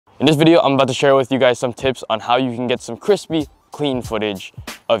In this video, I'm about to share with you guys some tips on how you can get some crispy, clean footage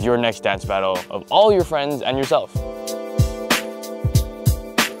of your next dance battle of all your friends and yourself.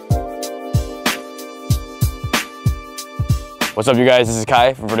 What's up you guys, this is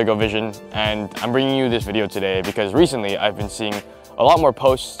Kai from Vertigo Vision, and I'm bringing you this video today because recently I've been seeing a lot more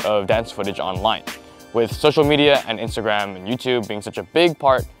posts of dance footage online. With social media and Instagram and YouTube being such a big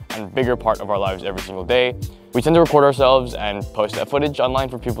part and bigger part of our lives every single day, we tend to record ourselves and post that footage online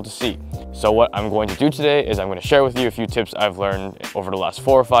for people to see. So what I'm going to do today is I'm going to share with you a few tips I've learned over the last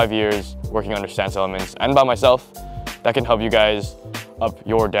 4 or 5 years working under Stance Elements and by myself that can help you guys up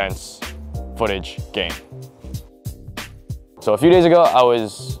your dance footage game. So a few days ago, I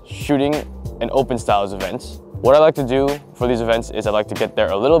was shooting an open styles event. What I like to do for these events is I like to get there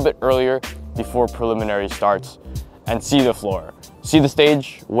a little bit earlier before preliminary starts and see the floor. See the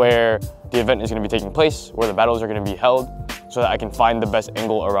stage where the event is going to be taking place, where the battles are going to be held, so that I can find the best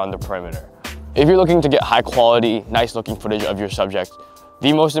angle around the perimeter. If you're looking to get high quality, nice looking footage of your subject,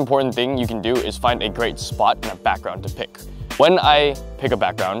 the most important thing you can do is find a great spot and a background to pick. When I pick a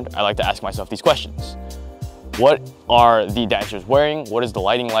background, I like to ask myself these questions. What are the dancers wearing? What is the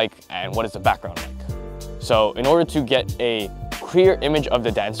lighting like? And what is the background like? So in order to get a clear image of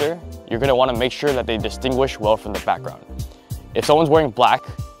the dancer, you're going to want to make sure that they distinguish well from the background. If someone's wearing black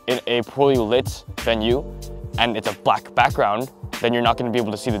in a poorly lit venue and it's a black background, then you're not going to be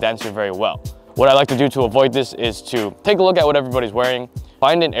able to see the dancer very well. What I like to do to avoid this is to take a look at what everybody's wearing,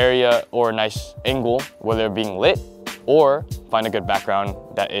 find an area or a nice angle where they're being lit, or find a good background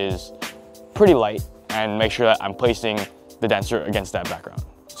that is pretty light and make sure that I'm placing the dancer against that background.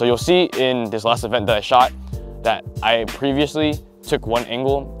 So you'll see in this last event that I shot that I previously took one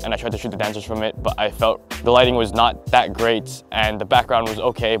angle and I tried to shoot the dancers from it, but I felt the lighting was not that great and the background was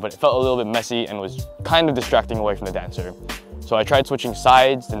okay, but it felt a little bit messy and was kind of distracting away from the dancer. So I tried switching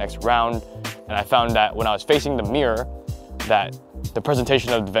sides the next round, and I found that when I was facing the mirror, that the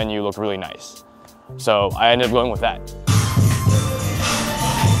presentation of the venue looked really nice. So I ended up going with that.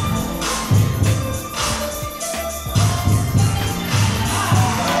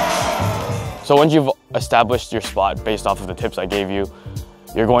 So once you've established your spot based off of the tips I gave you,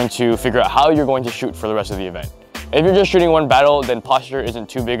 you're going to figure out how you're going to shoot for the rest of the event. If you're just shooting one battle, then posture isn't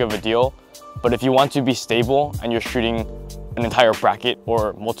too big of a deal. But if you want to be stable and you're shooting an entire bracket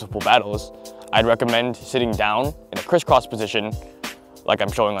or multiple battles, I'd recommend sitting down in a crisscross position, like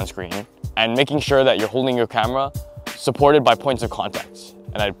I'm showing on screen, and making sure that you're holding your camera supported by points of contact.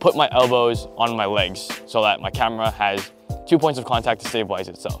 And I'd put my elbows on my legs so that my camera has 2 points of contact to stabilize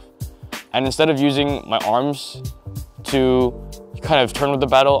itself. And instead of using my arms to kind of turn with the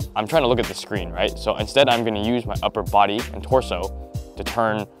battle, I'm trying to look at the screen, right? So instead, I'm going to use my upper body and torso to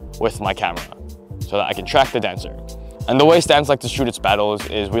turn with my camera so that I can track the dancer. And the way Stance like to shoot its battles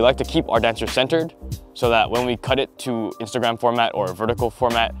is we like to keep our dancer centered so that when we cut it to Instagram format or vertical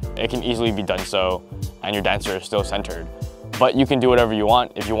format, it can easily be done so and your dancer is still centered. But you can do whatever you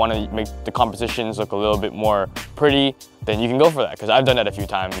want. If you want to make the compositions look a little bit more pretty, then you can go for that, because I've done that a few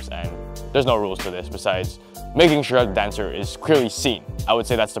times and there's no rules to this besides making sure the dancer is clearly seen. I would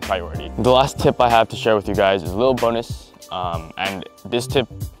say that's the priority. The last tip I have to share with you guys is a little bonus, and this tip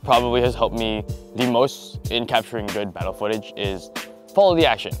probably has helped me the most in capturing good battle footage, is follow the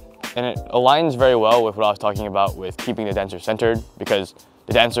action. And it aligns very well with what I was talking about with keeping the dancer centered, because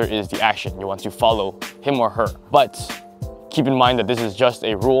the dancer is the action. You want to follow him or her. But keep in mind that this is just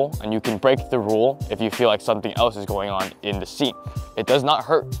a rule and you can break the rule if you feel like something else is going on in the scene. It does not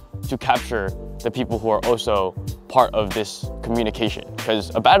hurt to capture the people who are also part of this communication,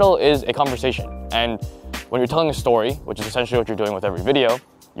 because a battle is a conversation. And when you're telling a story, which is essentially what you're doing with every video,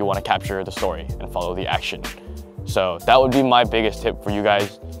 you want to capture the story and follow the action. So that would be my biggest tip for you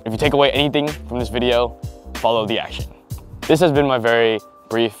guys. If you take away anything from this video, follow the action. This has been my very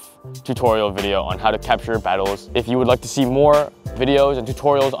brief tutorial video on how to capture battles. If you would like to see more videos and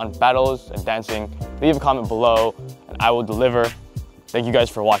tutorials on battles and dancing, leave a comment below and I will deliver. Thank you guys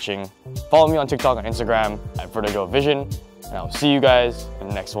for watching. Follow me on TikTok and Instagram at Vertigo Vision, and I will see you guys in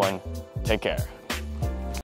the next one. Take care.